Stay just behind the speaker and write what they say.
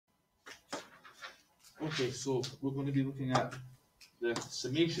Okay, so we're going to be looking at the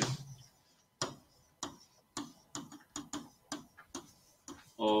summation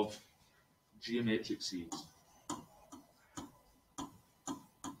of geometric series.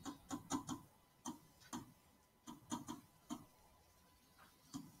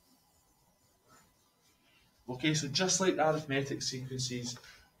 Okay, so just like arithmetic sequences,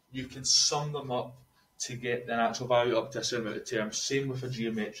 you can sum them up to get an actual value up to a certain amount of terms. Same with a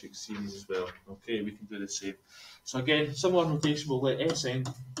geometric series as well. Okay, we can do the same. So again, similar notation, we'll let Sn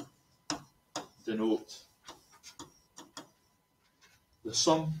denote the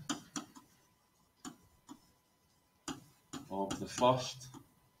sum of the first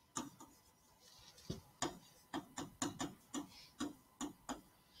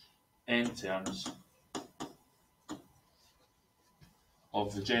n terms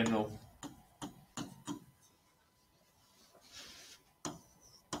of the general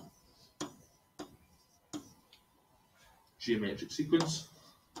geometric sequence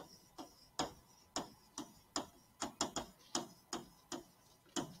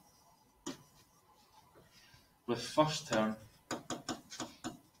with first term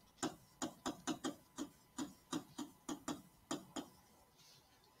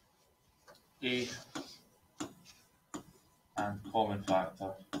A and common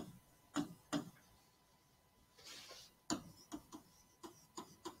factor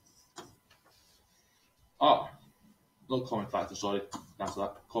R. Not common factor, sorry, cancel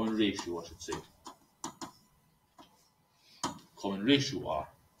that. Common ratio, I should say. Common ratio R.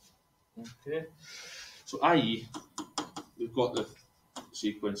 Okay. So i.e., we've got the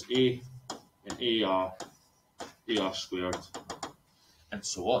sequence A and AR squared, and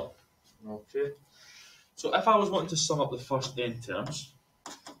so on. Okay. So if I was wanting to sum up the first n terms,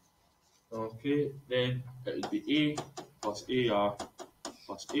 okay, then it would be A plus AR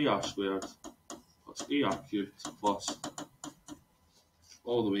squared plus AR cubed plus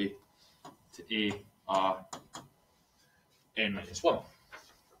all the way to AR n minus 1.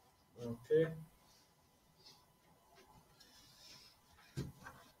 Okay.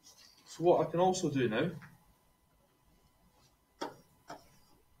 So what I can also do now,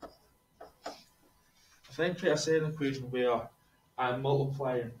 if I then create a second equation where I'm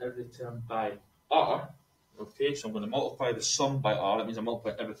multiplying every term by R, okay, so I'm going to multiply the sum by R, that means I'm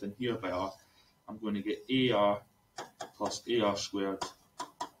multiplying everything here by R, I'm going to get AR plus AR squared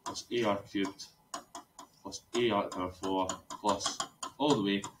plus AR cubed plus AR to the power 4 plus all the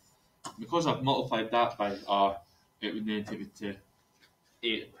way. Because I've multiplied that by R, it would then take me to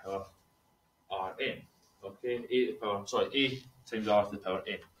A to the power Rn. Okay, A times R to the power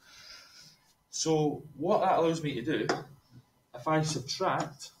n. So what that allows me to do, if I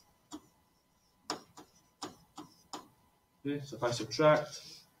subtract, okay, so if I subtract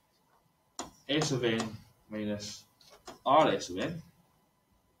S of n minus Rs of n,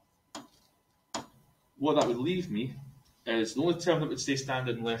 what that would leave me is the only term that would stay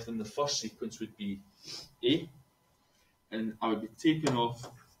standard and left in the first sequence would be A, and I would be taking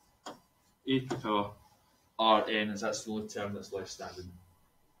off A to the power Rn, as that's the only term that's left standing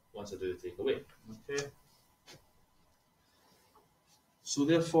once I do the take away. Okay. So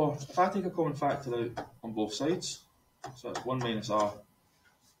therefore, if I take a common factor out on both sides, so that's 1 minus R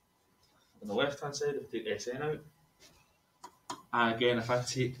on the left hand side, if I take Sn out, and again if I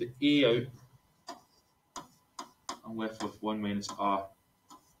take the A out, I'm left with 1 minus R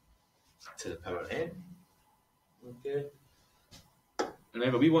to the power n. Okay.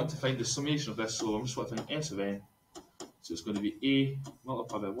 Remember, we want to find the summation of this, so I'm just want to find S of n. So it's going to be A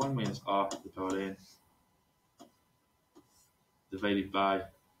multiplied by 1 minus R to the power n divided by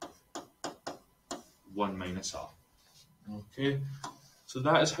 1 minus R. Okay, so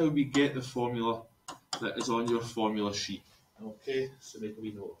that is how we get the formula that is on your formula sheet. Okay, so make a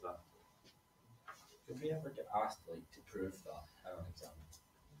wee note of that. Could we ever get asked to prove that on an exam?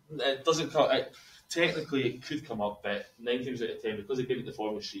 It doesn't come. Technically, it could come up, but 9 times out of 10, because they give it the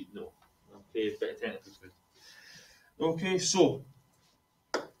formula sheet, no. Okay, but it technically could. Okay, so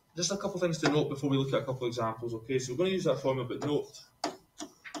just a couple of things to note before we look at a couple of examples. Okay, so we're going to use that formula, but note,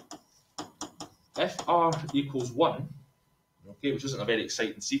 if R equals 1, okay, which isn't a very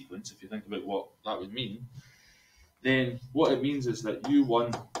exciting sequence if you think about what that would mean, then what it means is that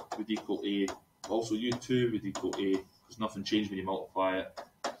U1 would equal A, also U2 would equal A, because nothing changed when you multiply it,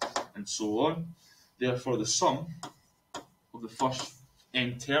 and so on. Therefore, the sum of the first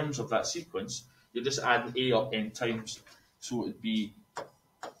n terms of that sequence, you're just adding A up n times, so it would be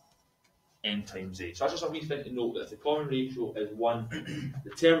n times A. So that's just a wee thing to note, that if the common ratio is 1,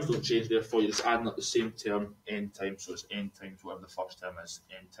 the terms don't change, therefore you're just adding up the same term n times, so it's n times whatever the first term is,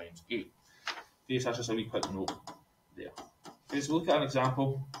 n times A. Okay, so that's just a wee quick note there. Okay, so we'll look at an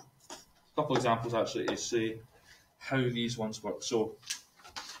example, a couple of examples actually to say how these ones work. So,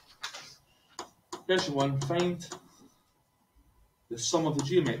 question 1, find the sum of the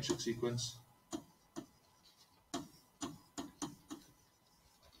geometric sequence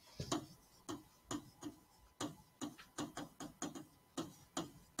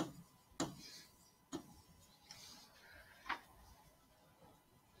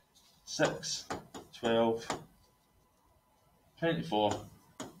six, 12, 24,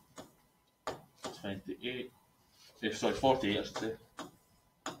 28, 48 I should say,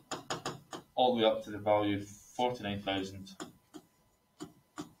 all the way up to the value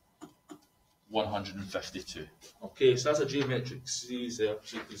 49,152. Okay, so that's a geometric series there,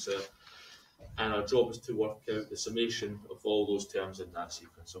 sequence there, and our job is to work out the summation of all those terms in that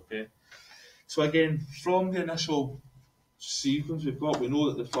sequence. Okay, so again, from the initial sequence we've got, we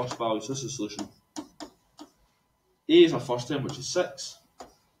know that the first value, so this is the solution. A is our first term, which is 6.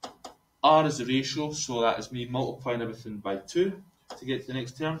 R is the ratio, so that is me multiplying everything by 2 to get to the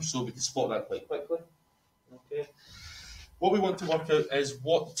next term, so we can spot that quite quickly. Okay. What we want to work out is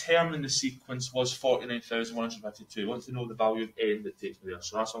what term in the sequence was 49,152. We want to know the value of n that takes me there,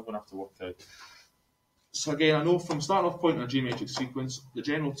 so that's what I'm going to have to work out. So again, I know from starting off point in a geometric sequence, the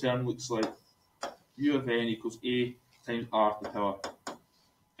general term looks like u of n equals a times r to the power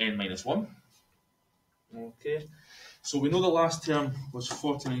n minus 1. Okay, so we know the last term was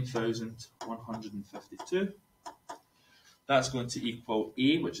 49,152. That's going to equal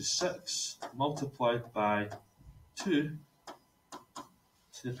a, which is 6, multiplied by 2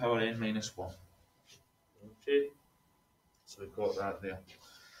 to the power n minus 1. Okay, so we've got that there.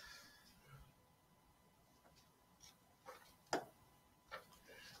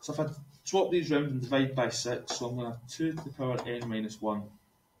 So if I swap these round and divide by 6, so I'm going to have 2 to the power n minus 1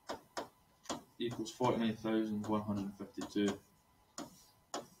 equals 49,152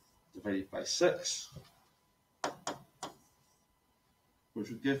 divided by 6, which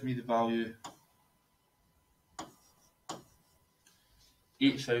would give me the value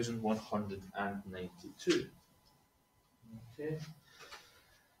 8,192. Okay.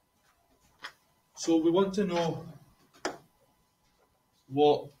 So we want to know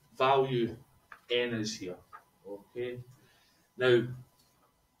what value n is here. Okay. Now,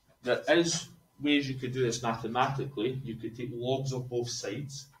 there is ways you could do this mathematically. You could take logs of both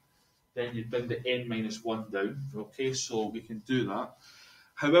sides, then you'd bring the n minus 1 down. Okay, so we can do that.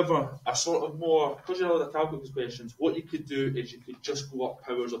 However, a sort of more, because you know the calculus questions, what you could do is you could just go up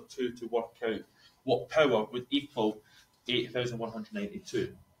powers of 2 to work out what power would equal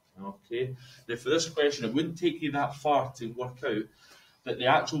 8,192. Okay, now for this question, it wouldn't take you that far to work out that the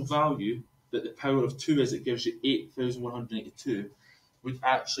actual value that the power of 2 is, it gives you 8,182, would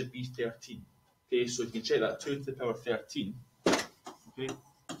actually be 13. Okay, so you can check that 2 to the power 13. Okay,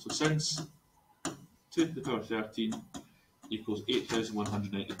 so since 2 to the power 13 equals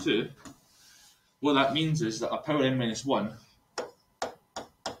 8,192, what that means is that a power n minus 1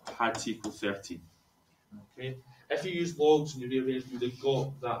 had to equal 13. Okay, if you use logs and you rearrange, you would have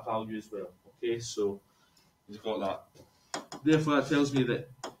got that value as well. Okay, so you've got that. Therefore, that tells me that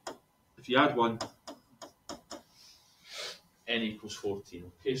if you add 1, n equals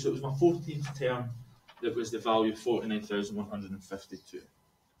 14. Okay, so it was my 14th term that was the value of 49,152.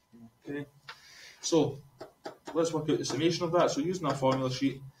 Okay, so let's work out the summation of that. So using our formula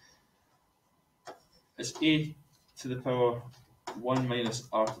sheet, it's a to the power 1 minus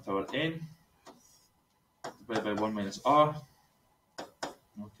r to the power n divided by 1 minus r.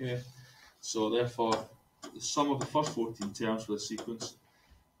 Okay, so therefore the sum of the first 14 terms for the sequence,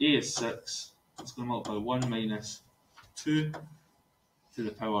 a is 6, it's going to multiply 1 minus 2 to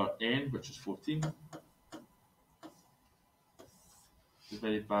the power n, which is 14,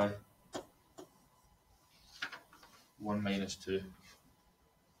 divided by 1 minus 2,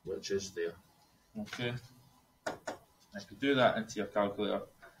 which is there. Okay, if you do that into your calculator,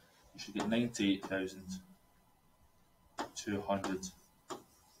 you should get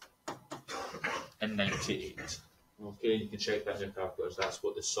 98,298. Okay, you can check that in your calculators. That's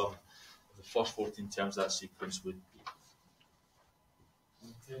what the sum of the first 14 terms of that sequence would be.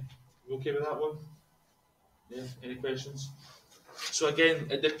 Okay, you okay with that one? Yeah, any questions? So again,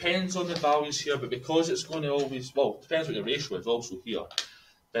 it depends on the values here, but because it's going to always, well, it depends what your ratio is also here,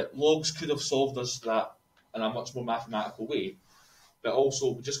 but logs could have solved us that in a much more mathematical way, but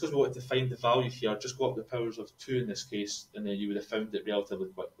also, just because we wanted to find the value here, just go up the powers of 2 in this case, and then you would have found it relatively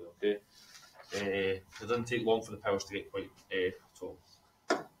quickly, okay? It doesn't take long for the powers to get quite at all.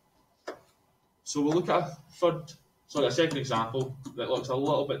 So we'll look at a third So I got a second example that looks a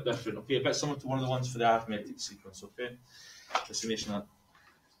little bit different, okay, a bit similar to one of the ones for the arithmetic sequence, okay, the summation of that.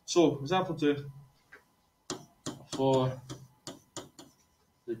 So, example 2, for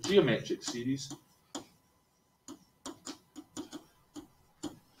the geometric series,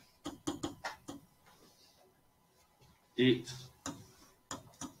 eight,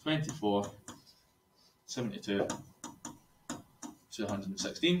 24, 72,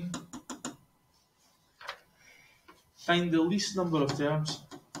 216. Find the least number of terms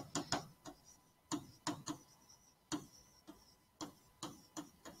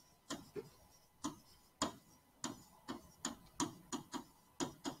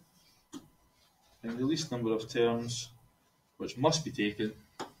which must be taken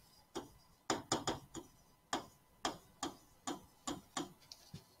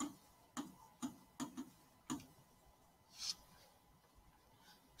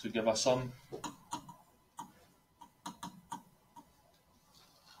to give a sum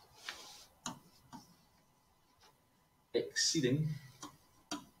exceeding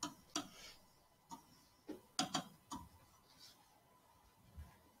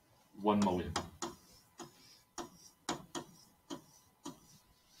 1 million.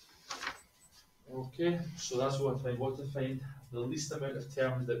 Okay, so that's what I want to find the least amount of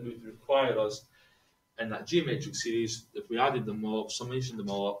terms that would require us in that geometric series if we added them all up, summation them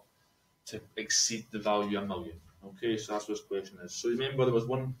all up, to exceed the value of 1 million. Okay, so that's what this question is. So remember there was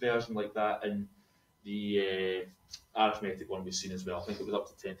one version like that in the arithmetic one we've seen as well. I think it was up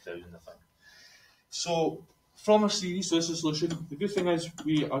to 10,000, I think. So from a series, so this is the solution. The good thing is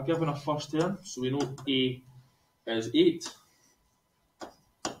we are given a first term, so we know A is 8.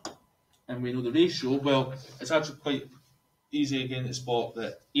 And we know the ratio, well, it's actually quite easy again to spot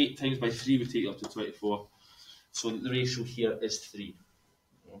that 8 times by 3 would take it up to 24. So the ratio here is 3.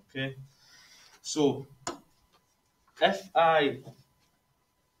 Okay. So if I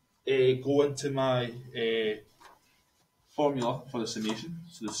go into my formula for the summation,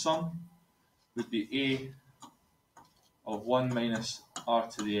 so the sum would be A of 1 minus r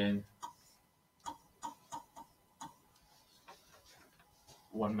to the n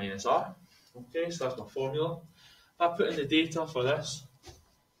 1 minus r. Okay, so that's my formula. If I put in the data for this,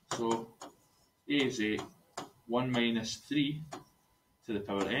 so A is 8, 1 minus 3 to the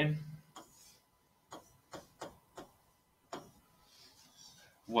power n,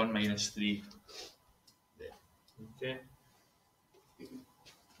 1 minus 3 there. Okay.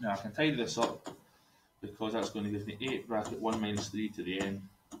 Now I can tidy this up because that's going to give me 8 bracket 1 minus 3 to the n.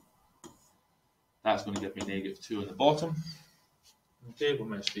 That's going to give me negative 2 on the bottom. Okay, 1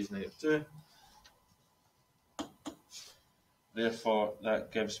 minus 3 is negative 2. Therefore, that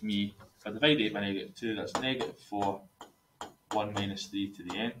gives me, if I divide 8 by negative 2, that's negative 4, 1 minus 3 to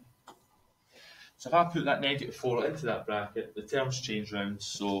the n. So if I put that negative 4 into that bracket, the terms change round,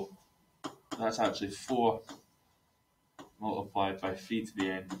 so that's actually 4 multiplied by 3 to the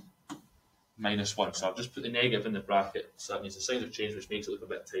n minus 1. So I've just put the negative in the bracket, so that means the signs have changed, which makes it look a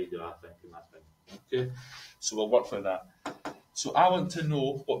bit tidier, I think, in that thing. Okay, so we'll work for that. So I want to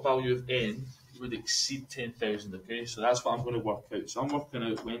know what value of n would exceed 10,000, okay? So that's what I'm going to work out. So I'm working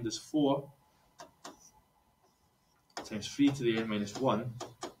out when does 4 times 3 to the n minus 1,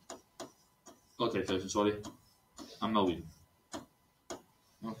 not 10,000, sorry, 1 million.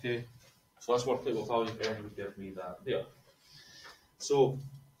 Okay, so let's work out what value of n would give me that there. So,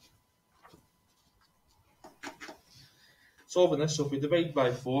 solving this, so if we divide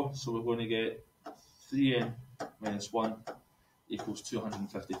by 4, so we're going to get 3n minus 1 equals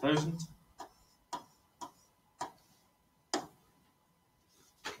 250,000.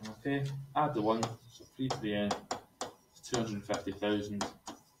 Okay, add the 1, so 3 to the n is 250,000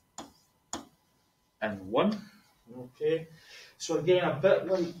 and 1. Okay, so again, a bit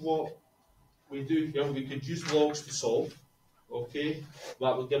like what we do here, we could use logs to solve. Okay,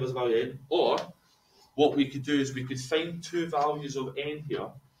 that would give us value n. Or what we could do is we could find two values of n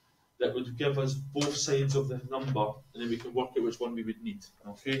here that would give us both sides of the number, and then we can work out which one we would need.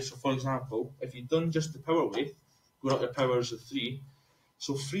 Okay, so for example, if you've done just the power way, going up to powers of 3,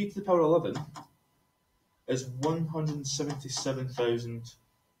 so 3 to the power 11 is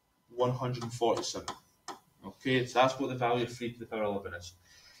 177,147. Okay, so that's what the value of 3 to the power 11 is,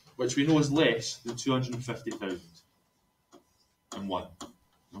 which we know is less than 250,001.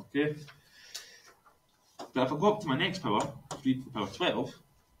 Okay, but if I go up to my next power, 3 to the power 12,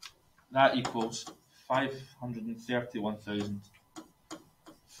 that equals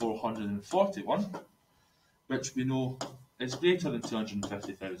 531,441, which we know is greater than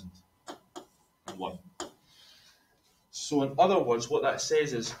 250,001. So in other words, what that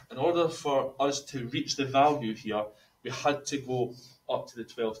says is, in order for us to reach the value here, we had to go up to the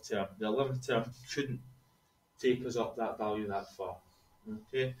 12th term. The 11th term couldn't take us up that value that far.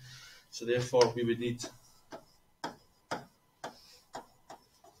 Okay, so therefore we would need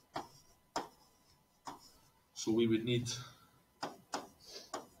we would need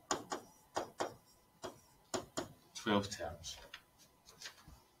 12 terms.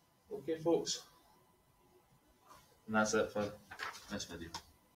 Okay, folks, and that's it for this video.